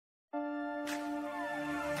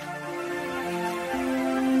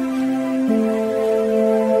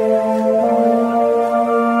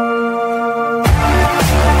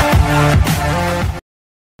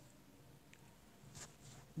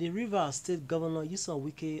Rivers State Governor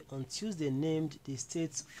Wike on Tuesday named the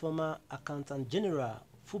state's former Accountant General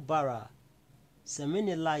Fubara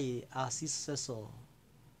Semenelaye as his successor.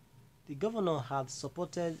 The governor had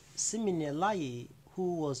supported Semenelaye,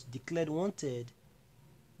 who was declared wanted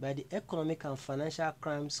by the Economic and Financial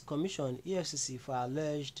Crimes Commission (EFCC) for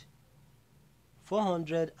alleged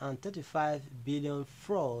 435 billion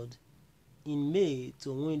fraud in May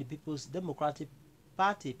to win the People's Democratic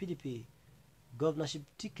Party (PDP) governorship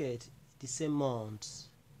ticket the same month.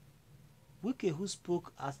 Wike, who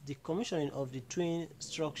spoke at the commissioning of the twin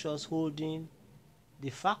structures holding the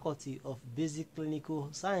Faculty of Basic Clinical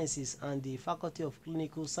Sciences and the Faculty of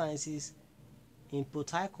Clinical Sciences in Port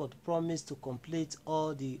Harcourt, promised to complete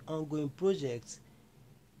all the ongoing projects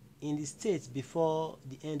in the state before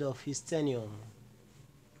the end of his tenure.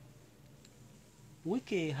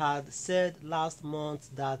 Wike had said last month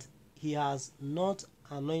that he has not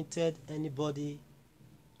anointed anybody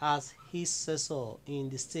as his successor in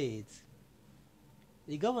the state.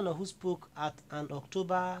 The governor, who spoke at an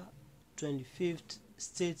October 25th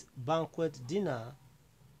state banquet dinner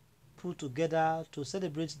put together to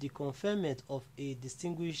celebrate the conferment of a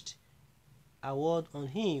distinguished award on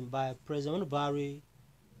him by President Buhari,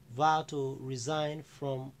 vowed to resign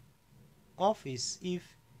from office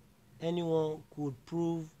if anyone could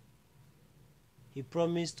prove. He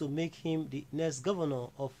promised to make him the next governor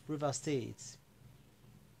of Rivers State.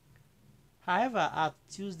 However, at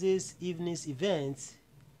Tuesday's evening's event,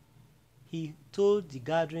 he told the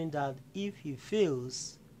gathering that if he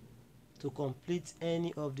fails to complete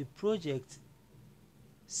any of the projects,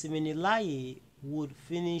 Semenelaye would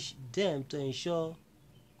finish them to ensure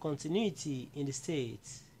continuity in the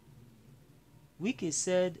state. Wike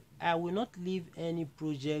said, "I will not leave any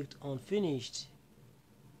project unfinished.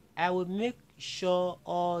 I will make sure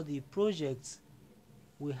all the projects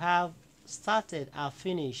we have started are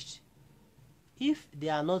finished. If they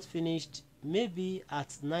are not finished, maybe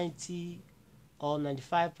at 90 or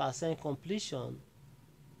 95% completion,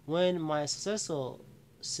 when my successor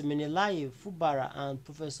Semenelaye Fubara and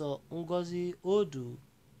Professor Ngozi Odu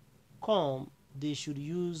come, they should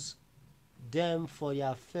use them for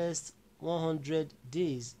their first 100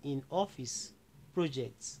 days in office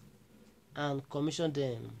projects and commission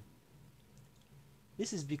them.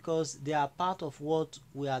 This is because they are part of what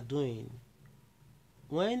we are doing.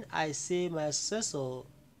 When I say my successor,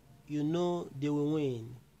 you know they will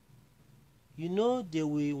win. You know they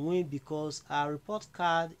will win because our report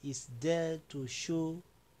card is there to show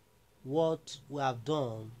what we have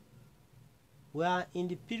done. We are in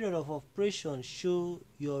the period of operation. Show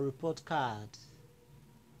your report card."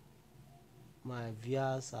 My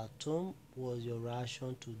viewers at home, was your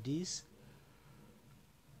reaction to this?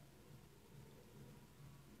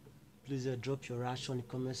 Please drop your reaction in the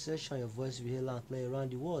comment section. Your voice will be heard and clear around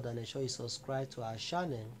the world, and ensure you subscribe to our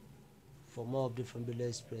channel for more updates from Below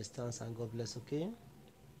Express. Thanks and God bless. Okay.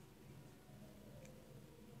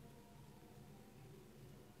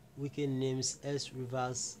 Wike names S.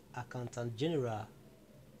 Rivers Accountant General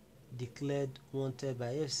declared wanted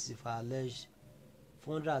by FCC for alleged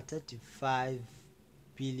 435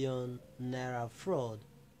 billion naira fraud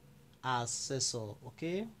as successor.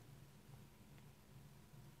 Okay.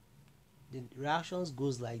 The reactions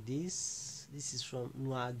goes like this. This is from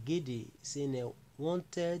Nwagede saying,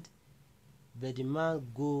 "Wanted, but the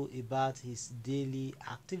man go about his daily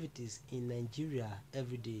activities in Nigeria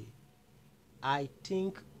every day. I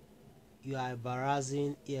think you are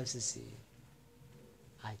embarrassing EFCC.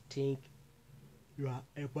 I think you are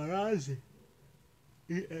embarrassing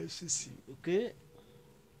EFCC." Okay.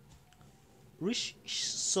 Rich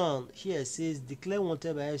Son here says, "Declared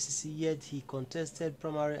wanted by FCC, yet he contested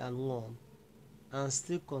primary and won, and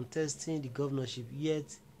still contesting the governorship,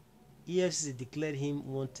 yet EFCC declared him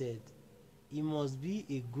wanted. He must be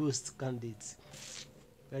a ghost candidate."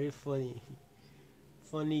 Very funny.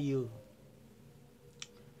 Funny you.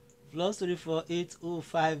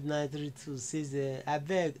 +3480593 says, "I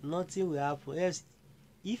beg, nothing will happen.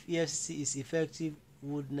 If EFCC is effective,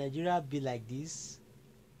 would Nigeria be like this?"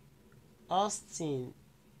 Austin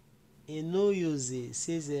Enoyoze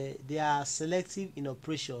says, "They are selective in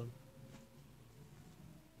operation."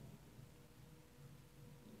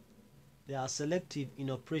 They are selective in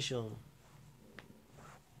operation.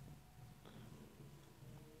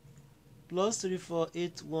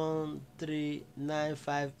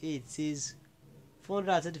 +3481398 says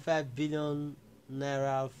 435 billion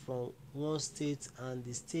naira from one state and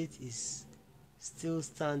the state is still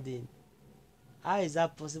standing. How is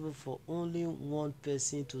that possible for only one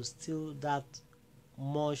person to steal that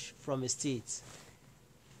much from a state?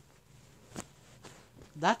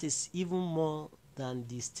 That is even more than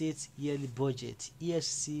the state yearly budget.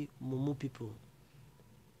 EFCC mumu people.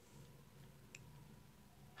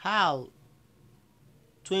 How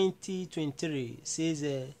 2023 says,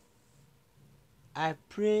 I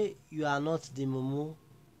pray you are not the mumu.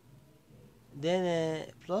 Then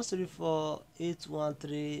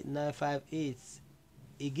 +3481395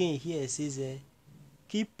 again here says,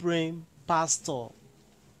 keep praying, pastor.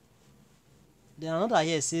 Then another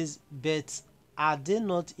here says, but are they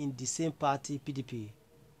not in the same party, PDP?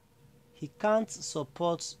 He can't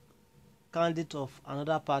support candidate of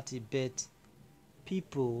another party, but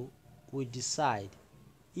people will decide.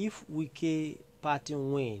 If Wike party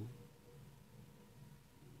win,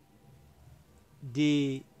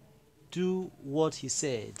 they do what he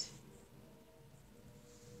said.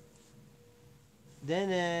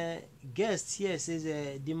 Then guest here says,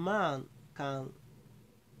 the man can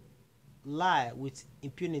lie with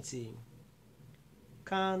impunity.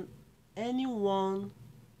 Can anyone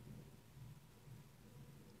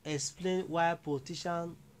explain why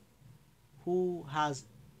politician who has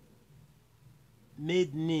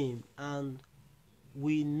made name and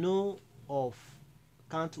we know of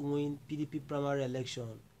can't win PDP primary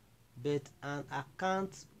election, but an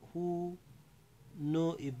account who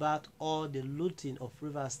know about all the looting of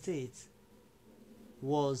Rivers State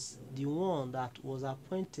was the one that was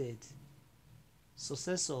appointed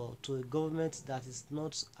successor to a government that is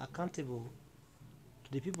not accountable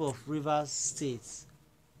to the people of Rivers State?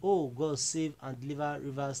 Oh, God save and deliver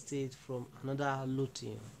Rivers State from another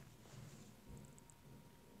looting.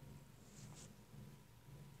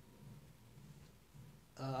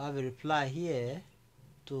 I have a reply here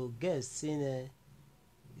to guest saying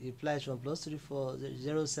reply from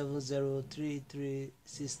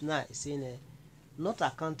 +340703369 saying not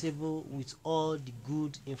accountable with all the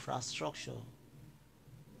good infrastructure.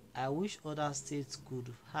 I wish other states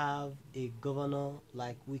could have a governor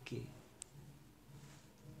like Wike.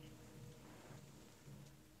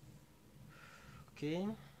 Okay,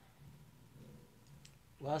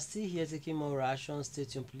 we are still here taking more reactions. Stay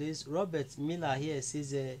tuned, please. Robert Miller here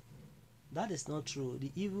says that is not true.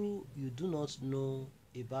 The evil you do not know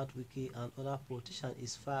about Wike and other politicians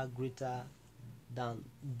is far greater than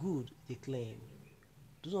good they claim.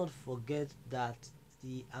 Do not forget that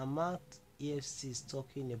the amount EFCC is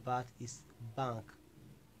talking about is bank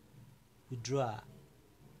withdrawal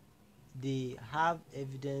they have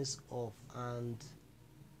evidence of, and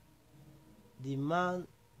the man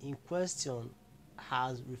in question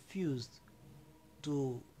has refused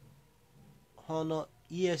to honor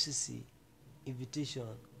EFCC invitation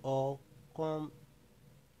or come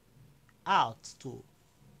out to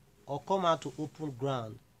open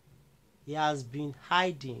ground. He has been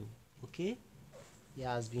hiding. Okay, he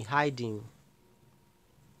has been hiding,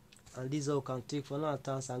 and this is all we can take for now.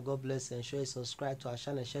 Thanks and God bless. Ensure you subscribe to our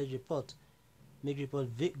channel, share the report, make report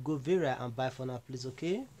go viral, and bye for now, please.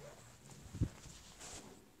 Okay.